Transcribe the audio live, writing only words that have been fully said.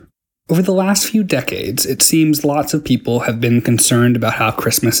Over the last few decades, it seems lots of people have been concerned about how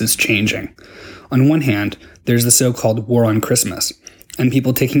Christmas is changing. On one hand, there's the so-called War on Christmas, and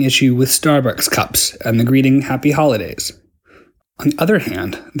people taking issue with Starbucks cups and the greeting Happy Holidays. On the other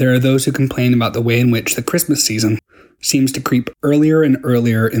hand, there are those who complain about the way in which the Christmas season seems to creep earlier and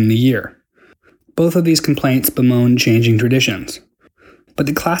earlier in the year. Both of these complaints bemoan changing traditions. But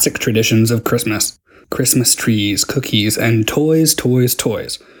the classic traditions of Christmas trees, cookies, and toys,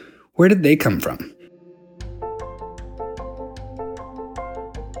 where did they come from?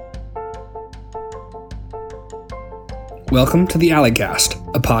 Welcome to the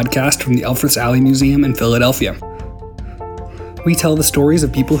Alleycast, a podcast from the Elfreth's Alley Museum in Philadelphia. We tell the stories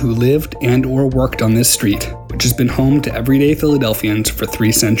of people who lived and or worked on this street, which has been home to everyday Philadelphians for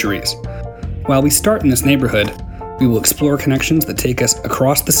 3 centuries. While we start in this neighborhood, we will explore connections that take us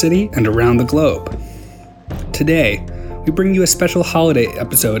across the city and around the globe. Today, we bring you a special holiday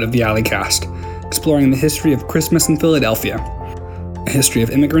episode of the Alleycast, exploring the history of Christmas in Philadelphia, a history of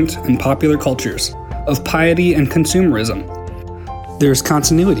immigrant and popular cultures, of piety and consumerism. There's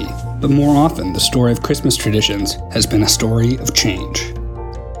continuity, but more often the story of Christmas traditions has been a story of change.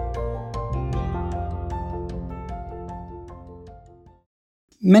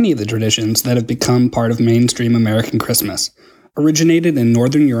 Many of the traditions that have become part of mainstream American Christmas originated in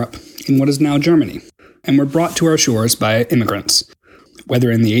Northern Europe in what is now Germany, and were brought to our shores by immigrants, whether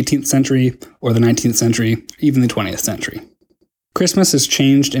in the 18th century or the 19th century, even the 20th century. Christmas has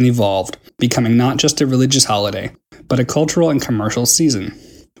changed and evolved, becoming not just a religious holiday, but a cultural and commercial season.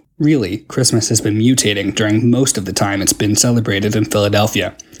 Really, Christmas has been mutating during most of the time it's been celebrated in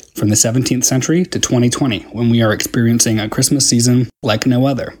Philadelphia, from the 17th century to 2020, when we are experiencing a Christmas season like no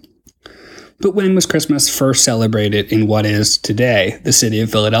other. But when was Christmas first celebrated in what is, today, the city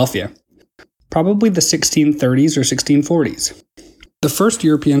of Philadelphia? Probably the 1630s or 1640s. The first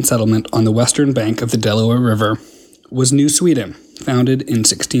European settlement on the western bank of the Delaware River was New Sweden, founded in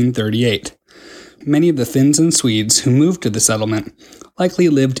 1638. Many of the Finns and Swedes who moved to the settlement likely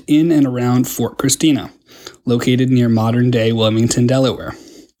lived in and around Fort Christina, located near modern-day Wilmington, Delaware.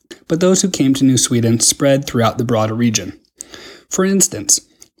 But those who came to New Sweden spread throughout the broader region. For instance,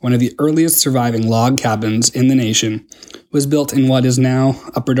 one of the earliest surviving log cabins in the nation was built in what is now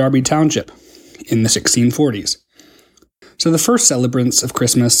Upper Darby Township in the 1640s. So the first celebrants of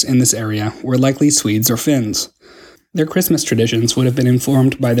Christmas in this area were likely Swedes or Finns. Their Christmas traditions would have been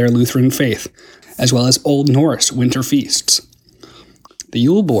informed by their Lutheran faith, as well as Old Norse winter feasts. The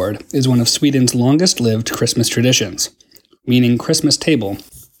Yule board is one of Sweden's longest-lived Christmas traditions. Meaning Christmas table,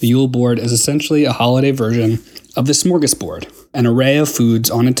 the Yule board is essentially a holiday version of the smorgasbord, an array of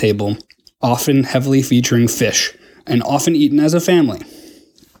foods on a table, often heavily featuring fish, and often eaten as a family.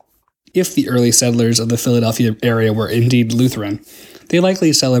 If the early settlers of the Philadelphia area were indeed Lutheran, they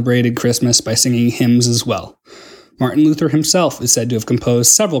likely celebrated Christmas by singing hymns as well. Martin Luther himself is said to have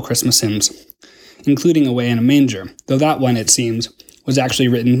composed several Christmas hymns, including Away in a Manger, though that one, it seems, was actually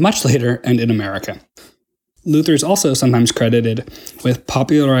written much later and in America. Luther is also sometimes credited with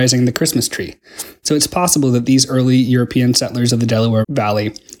popularizing the Christmas tree, so it's possible that these early European settlers of the Delaware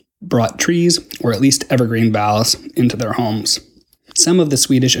Valley brought trees, or at least evergreen boughs, into their homes. Some of the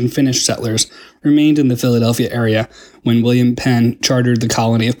Swedish and Finnish settlers remained in the Philadelphia area when William Penn chartered the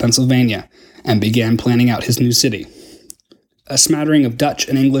colony of Pennsylvania and began planning out his new city. A smattering of Dutch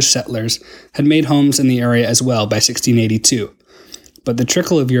and English settlers had made homes in the area as well by 1682, but the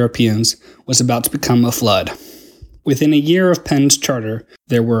trickle of Europeans was about to become a flood. Within a year of Penn's charter,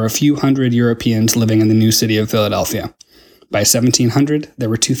 there were a few hundred Europeans living in the new city of Philadelphia. By 1700, there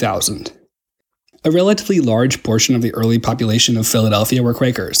were 2,000. A relatively large portion of the early population of Philadelphia were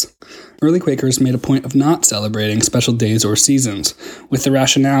Quakers. Early Quakers made a point of not celebrating special days or seasons, with the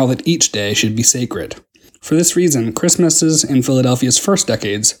rationale that each day should be sacred. For this reason, Christmases in Philadelphia's first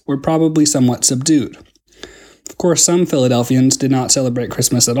decades were probably somewhat subdued. Of course, some Philadelphians did not celebrate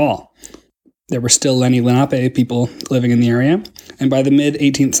Christmas at all. There were still Lenni Lenape people living in the area, and by the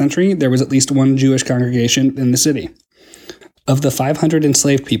mid-18th century, there was at least one Jewish congregation in the city. Of the 500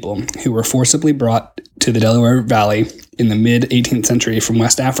 enslaved people who were forcibly brought to the Delaware Valley in the mid-18th century from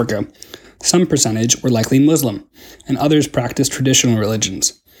West Africa, some percentage were likely Muslim, and others practiced traditional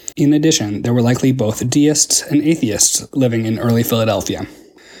religions. In addition, there were likely both deists and atheists living in early Philadelphia.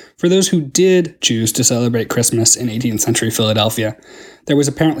 For those who did choose to celebrate Christmas in 18th century Philadelphia, there was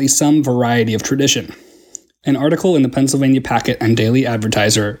apparently some variety of tradition. An article in the Pennsylvania Packet and Daily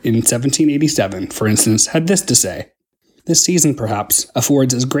Advertiser in 1787, for instance, had this to say: "This season, perhaps,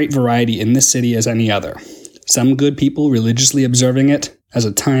 affords as great variety in this city as any other. Some good people religiously observing it as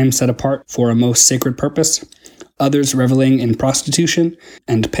a time set apart for a most sacred purpose, others reveling in prostitution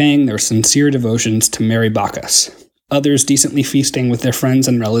and paying their sincere devotions to Mary Bacchus, others decently feasting with their friends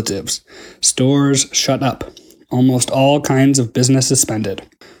and relatives, stores shut up, almost all kinds of business suspended.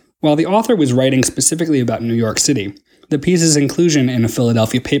 While the author was writing specifically about New York City, the piece's inclusion in a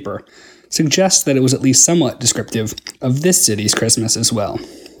Philadelphia paper suggests that it was at least somewhat descriptive of this city's Christmas as well.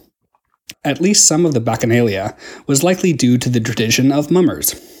 At least some of the bacchanalia was likely due to the tradition of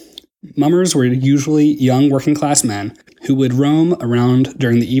mummers. Mummers were usually young working-class men who would roam around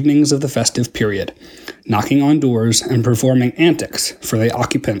during the evenings of the festive period, knocking on doors and performing antics for the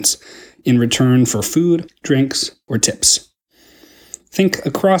occupants in return for food, drinks, or tips. Think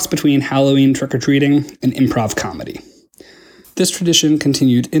a cross between Halloween trick-or-treating and improv comedy. This tradition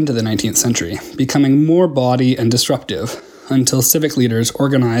continued into the 19th century, becoming more bawdy and disruptive until civic leaders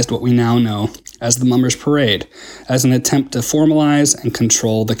organized what we now know as the Mummers Parade as an attempt to formalize and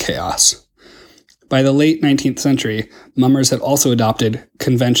control the chaos. By the late 19th century, mummers had also adopted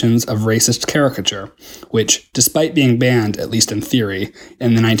conventions of racist caricature, which, despite being banned, at least in theory,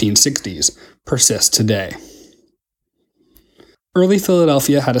 in the 1960s, persist today. Early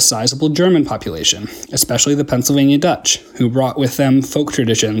Philadelphia had a sizable German population, especially the Pennsylvania Dutch, who brought with them folk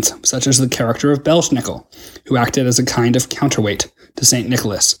traditions such as the character of Belsnickel, who acted as a kind of counterweight to St.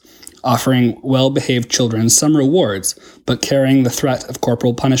 Nicholas, offering well-behaved children some rewards, but carrying the threat of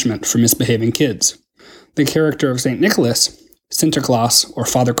corporal punishment for misbehaving kids. The character of St. Nicholas, Sinterklaas, or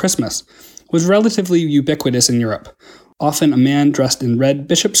Father Christmas, was relatively ubiquitous in Europe, often a man dressed in red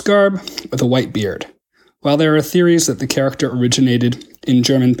bishop's garb with a white beard. While there are theories that the character originated in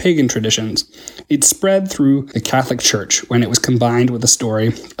German pagan traditions, it spread through the Catholic Church when it was combined with the story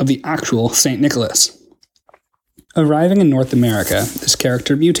of the actual St. Nicholas. Arriving in North America, this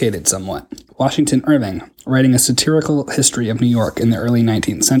character mutated somewhat. Washington Irving, writing a satirical history of New York in the early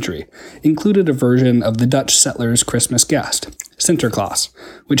 19th century, included a version of the Dutch settler's Christmas guest, Sinterklaas,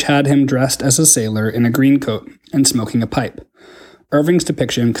 which had him dressed as a sailor in a green coat and smoking a pipe. Irving's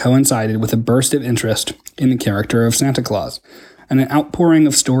depiction coincided with a burst of interest in the character of Santa Claus, and an outpouring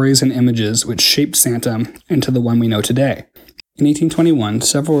of stories and images which shaped Santa into the one we know today. In 1821,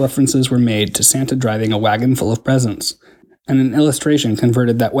 several references were made to Santa driving a wagon full of presents, and an illustration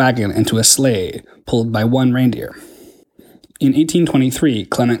converted that wagon into a sleigh pulled by one reindeer. In 1823,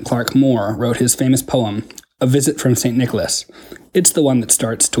 Clement Clarke Moore wrote his famous poem, A Visit from St. Nicholas. It's the one that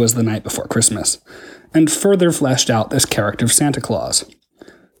starts "'Twas the night before Christmas," and further fleshed out this character of Santa Claus.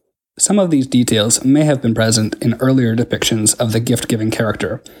 Some of these details may have been present in earlier depictions of the gift-giving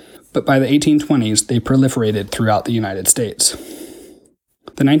character, but by the 1820s they proliferated throughout the United States.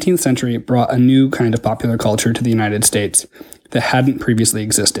 The 19th century brought a new kind of popular culture to the United States that hadn't previously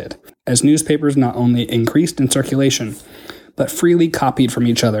existed, as newspapers not only increased in circulation, but freely copied from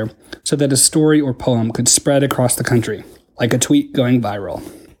each other so that a story or poem could spread across the country, like a tweet going viral.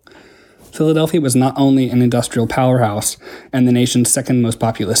 Philadelphia was not only an industrial powerhouse and the nation's second most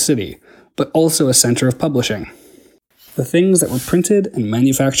populous city, but also a center of publishing. The things that were printed and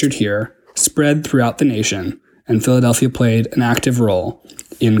manufactured here spread throughout the nation, and Philadelphia played an active role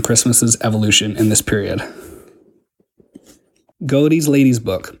in Christmas's evolution in this period. Godey's Lady's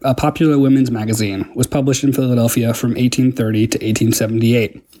Book, a popular women's magazine, was published in Philadelphia from 1830 to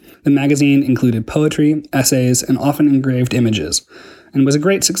 1878. The magazine included poetry, essays, and often engraved images, and was a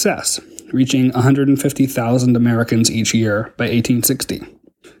great success, reaching 150,000 Americans each year by 1860.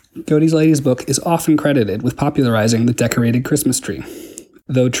 Godey's Lady's Book is often credited with popularizing the decorated Christmas tree,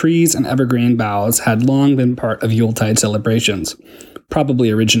 though trees and evergreen boughs had long been part of Yuletide celebrations,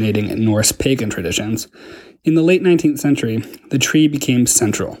 probably originating in Norse pagan traditions. In the late 19th century, the tree became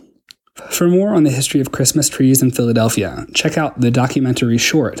central. For more on the history of Christmas trees in Philadelphia, check out the documentary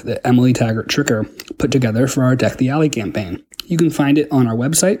short that Emily Taggart-Tricker put together for our Deck the Alley campaign. You can find it on our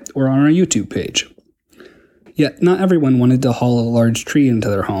website or on our YouTube page. Yet, not everyone wanted to haul a large tree into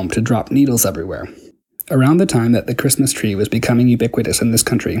their home to drop needles everywhere. Around the time that the Christmas tree was becoming ubiquitous in this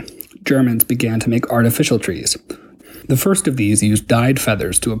country, Germans began to make artificial trees. The first of these used dyed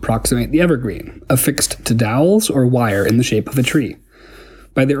feathers to approximate the evergreen, affixed to dowels or wire in the shape of a tree.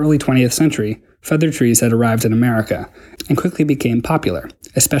 By the early 20th century, feather trees had arrived in America and quickly became popular,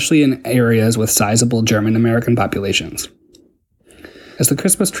 especially in areas with sizable German-American populations. As the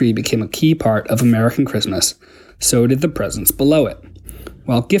Christmas tree became a key part of American Christmas, so did the presents below it.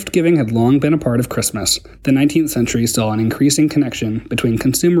 While gift-giving had long been a part of Christmas, the 19th century saw an increasing connection between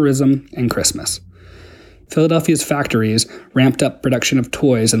consumerism and Christmas. Philadelphia's factories ramped up production of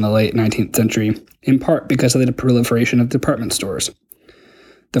toys in the late 19th century, in part because of the proliferation of department stores.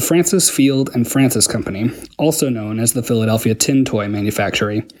 The Francis Field and Francis Company, also known as the Philadelphia Tin Toy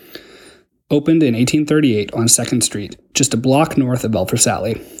Manufactory, opened in 1838 on 2nd Street, just a block north of Elfreth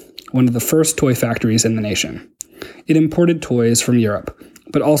Alley, one of the first toy factories in the nation. It imported toys from Europe,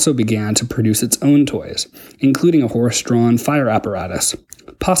 but also began to produce its own toys, including a horse-drawn fire apparatus,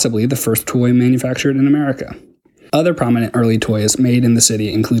 possibly the first toy manufactured in America. Other prominent early toys made in the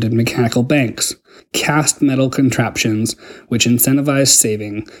city included mechanical banks, cast metal contraptions which incentivized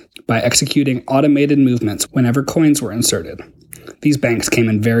saving by executing automated movements whenever coins were inserted. These banks came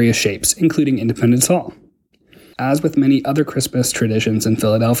in various shapes, including Independence Hall. As with many other Christmas traditions in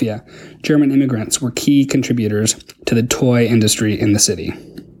Philadelphia, German immigrants were key contributors to the toy industry in the city.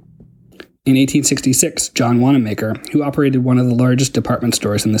 In 1866, John Wanamaker, who operated one of the largest department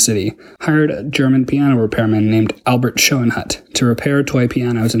stores in the city, hired a German piano repairman named Albert Schoenhut to repair toy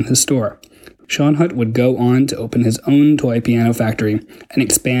pianos in his store. Schoenhut would go on to open his own toy piano factory and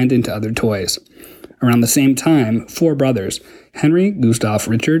expand into other toys. Around the same time, 4 brothers, Henry, Gustav,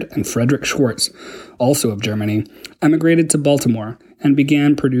 Richard, and Frederick Schwartz, also of Germany, emigrated to Baltimore and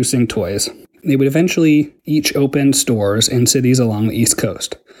began producing toys. They would eventually each open stores in cities along the East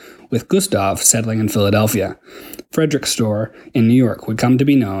Coast, with Gustav settling in Philadelphia. Frederick's store in New York would come to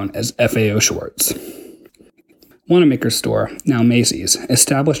be known as F.A.O. Schwartz. Wanamaker's store, now Macy's,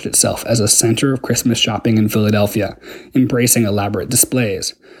 established itself as a center of Christmas shopping in Philadelphia, embracing elaborate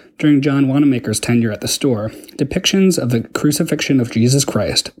displays. During John Wanamaker's tenure at the store, depictions of the crucifixion of Jesus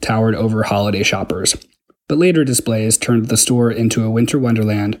Christ towered over holiday shoppers. But later displays turned the store into a winter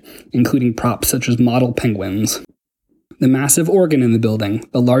wonderland, including props such as model penguins. The massive organ in the building,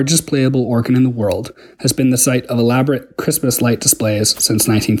 the largest playable organ in the world, has been the site of elaborate Christmas light displays since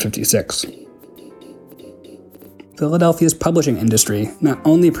 1956. Philadelphia's publishing industry not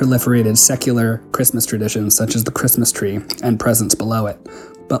only proliferated secular Christmas traditions such as the Christmas tree and presents below it,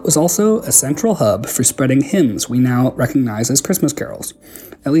 but was also a central hub for spreading hymns we now recognize as Christmas carols.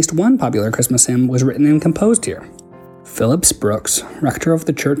 At least one popular Christmas hymn was written and composed here. Phillips Brooks, rector of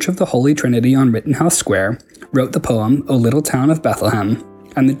the Church of the Holy Trinity on Rittenhouse Square, wrote the poem O Little Town of Bethlehem,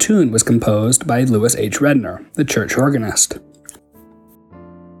 and the tune was composed by Louis H. Redner, the church organist.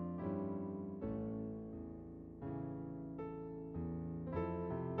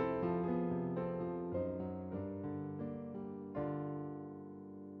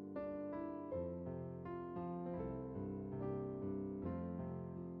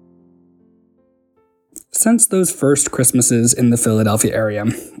 Since those first Christmases in the Philadelphia area,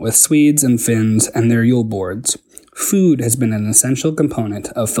 with Swedes and Finns and their Yule boards, food has been an essential component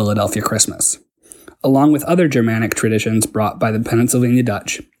of Philadelphia Christmas. Along with other Germanic traditions brought by the Pennsylvania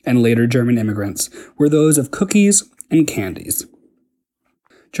Dutch and later German immigrants, were those of cookies and candies.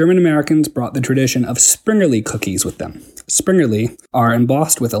 German Americans brought the tradition of Springerle cookies with them. Springerle are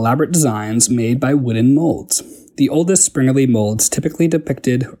embossed with elaborate designs made by wooden molds. The oldest Springerle molds typically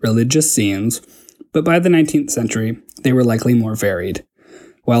depicted religious scenes, but by the 19th century, they were likely more varied.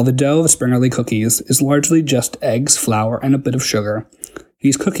 While the dough of Springerle cookies is largely just eggs, flour, and a bit of sugar,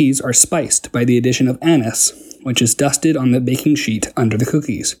 these cookies are spiced by the addition of anise, which is dusted on the baking sheet under the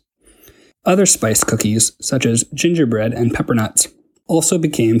cookies. Other spiced cookies, such as gingerbread and peppernuts, also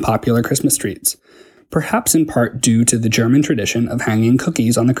became popular Christmas treats, perhaps in part due to the German tradition of hanging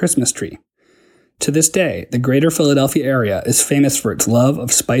cookies on the Christmas tree. To this day, the greater Philadelphia area is famous for its love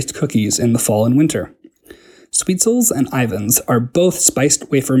of spiced cookies in the fall and winter. Sweetzel's and Ivan's are both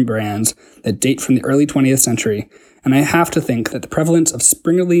spiced wafer brands that date from the early 20th century, and I have to think that the prevalence of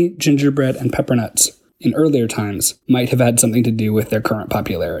Springerle, gingerbread, and peppernuts in earlier times might have had something to do with their current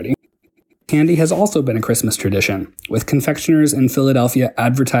popularity. Candy has also been a Christmas tradition, with confectioners in Philadelphia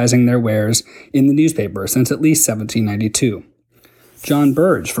advertising their wares in the newspaper since at least 1792. John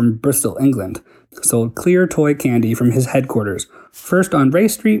Burge from Bristol, England, sold clear toy candy from his headquarters, first on Ray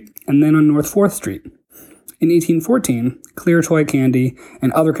Street and then on North 4th Street. In 1814, clear toy candy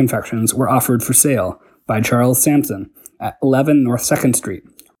and other confections were offered for sale by Charles Sampson at 11 North 2nd Street,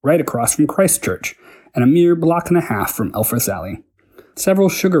 right across from Christ Church, and a mere block and a half from Elfreth Alley. Several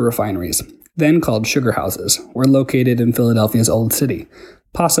sugar refineries, then called sugar houses, were located in Philadelphia's Old City,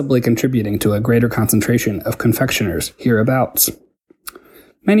 possibly contributing to a greater concentration of confectioners hereabouts.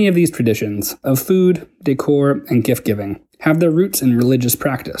 Many of these traditions of food, decor, and gift-giving have their roots in religious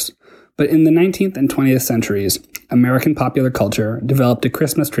practice, but in the 19th and 20th centuries, American popular culture developed a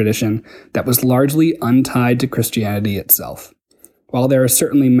Christmas tradition that was largely untied to Christianity itself. While there are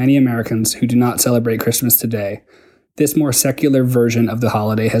certainly many Americans who do not celebrate Christmas today, this more secular version of the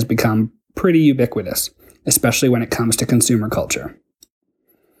holiday has become pretty ubiquitous, especially when it comes to consumer culture.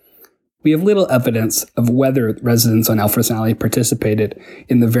 We have little evidence of whether residents on Elfreth Alley participated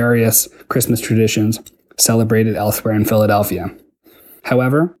in the various Christmas traditions celebrated elsewhere in Philadelphia.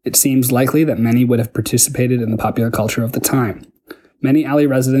 However, it seems likely that many would have participated in the popular culture of the time. Many alley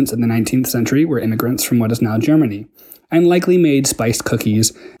residents in the 19th century were immigrants from what is now Germany, and likely made spiced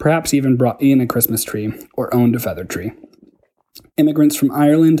cookies, perhaps even brought in a Christmas tree, or owned a feather tree. Immigrants from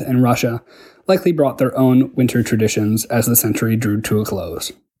Ireland and Russia likely brought their own winter traditions as the century drew to a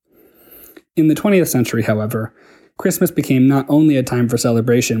close. In the 20th century, however, Christmas became not only a time for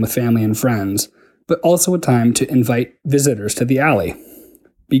celebration with family and friends, but also a time to invite visitors to the alley.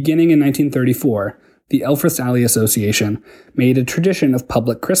 Beginning in 1934, the Elfreth's Alley Association made a tradition of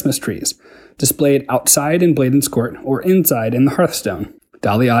public Christmas trees, displayed outside in Bladen's Court or inside in the Hearthstone,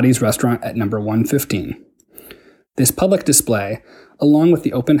 Daliotti's restaurant at number 115. This public display, along with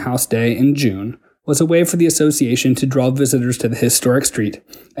the open house day in June, was a way for the association to draw visitors to the historic street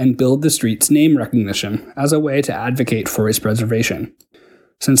and build the street's name recognition as a way to advocate for its preservation.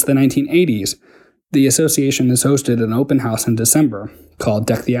 Since the 1980s, the association has hosted an open house in December called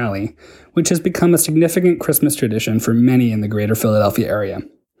Deck the Alley, which has become a significant Christmas tradition for many in the greater Philadelphia area.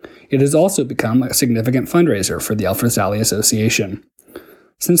 It has also become a significant fundraiser for the Elfreth's Alley Association.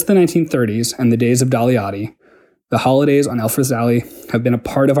 Since the 1930s and the days of Daliotti, the holidays on Elfreth's Alley have been a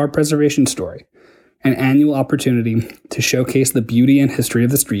part of our preservation story, an annual opportunity to showcase the beauty and history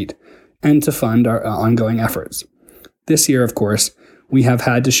of the street and to fund our ongoing efforts. This year, of course, we have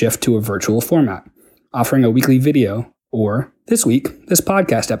had to shift to a virtual format, offering a weekly video, or, this week, this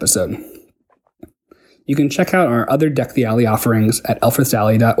podcast episode. You can check out our other Deck the Alley offerings at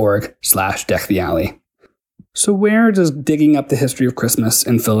elfrethsalley.org/deckthealley. So where does digging up the history of Christmas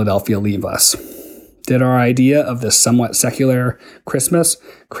in Philadelphia leave us? Did our idea of this somewhat secular Christmas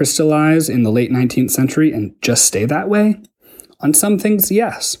crystallize in the late 19th century and just stay that way? On some things,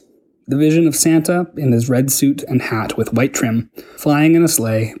 yes. The vision of Santa in his red suit and hat with white trim, flying in a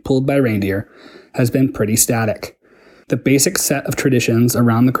sleigh pulled by reindeer, has been pretty static. The basic set of traditions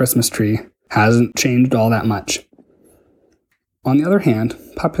around the Christmas tree hasn't changed all that much. On the other hand,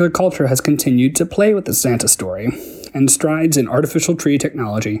 popular culture has continued to play with the Santa story, and strides in artificial tree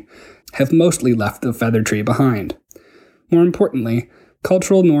technology have mostly left the feather tree behind. More importantly,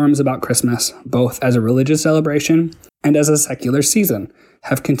 cultural norms about Christmas, both as a religious celebration and as a secular season,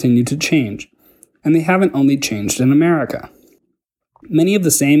 have continued to change, and they haven't only changed in America. Many of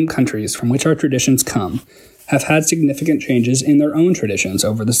the same countries from which our traditions come have had significant changes in their own traditions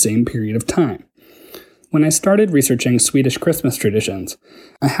over the same period of time. When I started researching Swedish Christmas traditions,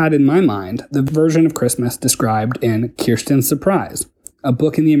 I had in my mind the version of Christmas described in Kirsten's Surprise, a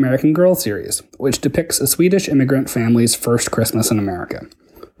book in the American Girl series, which depicts a Swedish immigrant family's first Christmas in America.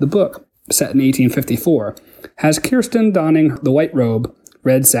 The book, set in 1854, has Kirsten donning the white robe,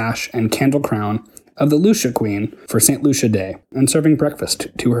 red sash, and candle crown of the Lucia Queen for St. Lucia Day and serving breakfast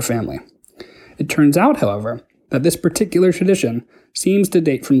to her family. It turns out, however, that this particular tradition seems to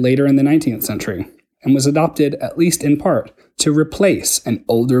date from later in the 19th century and was adopted, at least in part, to replace an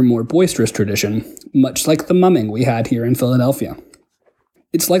older, more boisterous tradition, much like the mumming we had here in Philadelphia.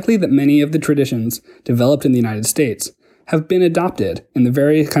 It's likely that many of the traditions developed in the United States have been adopted in the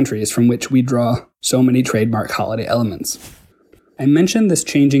various countries from which we draw so many trademark holiday elements. I mention this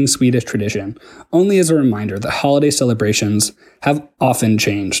changing Swedish tradition only as a reminder that holiday celebrations have often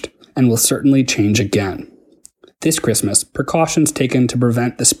changed and will certainly change again. This Christmas, precautions taken to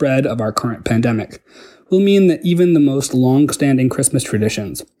prevent the spread of our current pandemic will mean that even the most long-standing Christmas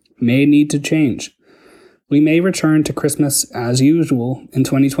traditions may need to change. We may return to Christmas as usual in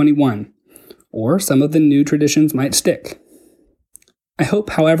 2021, or some of the new traditions might stick. I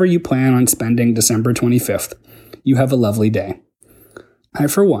hope, however you plan on spending December 25th, you have a lovely day. I,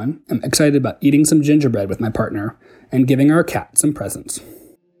 for one, am excited about eating some gingerbread with my partner and giving our cat some presents.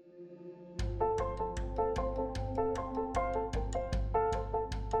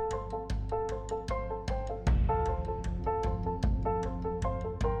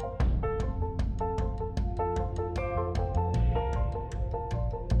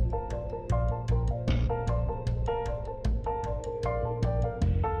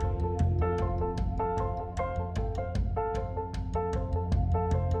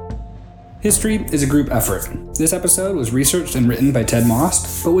 History is a group effort. This episode was researched and written by Ted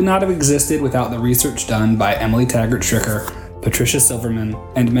Most, but would not have existed without the research done by Emily Taggart-Stricker, Patricia Silverman,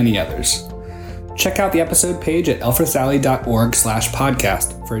 and many others. Check out the episode page at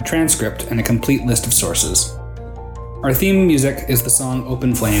elfrethsalley.org/podcast for a transcript and a complete list of sources. Our theme music is the song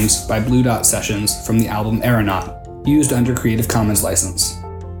Open Flames by Blue Dot Sessions from the album Aeronaut, used under Creative Commons license.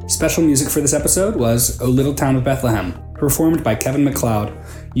 Special music for this episode was O Little Town of Bethlehem, performed by Kevin MacLeod,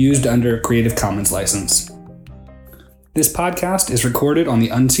 used under Creative Commons license. This podcast is recorded on the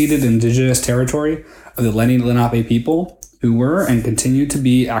unceded indigenous territory of the Lenni Lenape people who were and continue to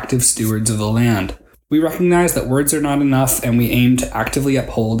be active stewards of the land. We recognize that words are not enough, and we aim to actively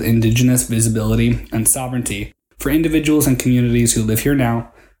uphold Indigenous visibility and sovereignty for individuals and communities who live here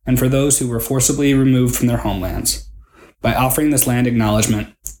now, and for those who were forcibly removed from their homelands. By offering this land acknowledgement,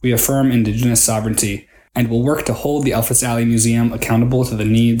 we affirm Indigenous sovereignty and will work to hold the Alpha Sally Museum accountable to the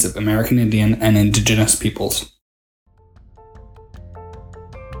needs of American Indian and Indigenous peoples.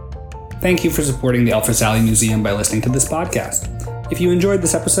 Thank you for supporting the Alpha Sally Museum by listening to this podcast. If you enjoyed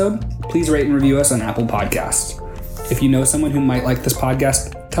this episode, please rate and review us on Apple Podcasts. If you know someone who might like this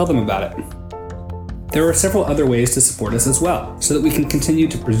podcast, tell them about it. There are several other ways to support us as well, so that we can continue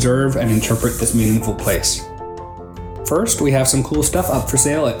to preserve and interpret this meaningful place. First, we have some cool stuff up for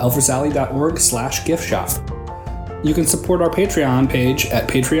sale at alphasally.org/gift shop. You can support our Patreon page at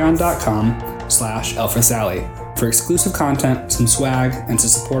patreon.com/alphasally for exclusive content, some swag, and to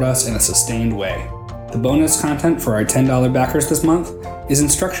support us in a sustained way. The bonus content for our $10 backers this month is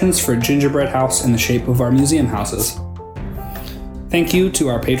instructions for a gingerbread house in the shape of our museum houses. Thank you to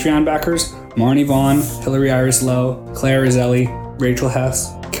our Patreon backers, Marnie Vaughn, Hillary Iris Lowe, Claire Rizelli, Rachel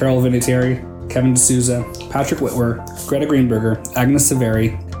Hess, Carol Vinatieri, Kevin D'Souza, Patrick Whitwer, Greta Greenberger, Agnes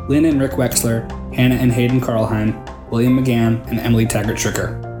Severi, Lynn and Rick Wexler, Hannah and Hayden Karlheim, William McGann, and Emily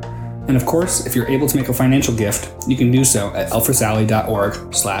Taggart-Stricker. And of course, if you're able to make a financial gift, you can do so at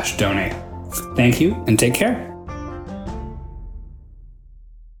alphasally.org/donate. Thank you, and take care.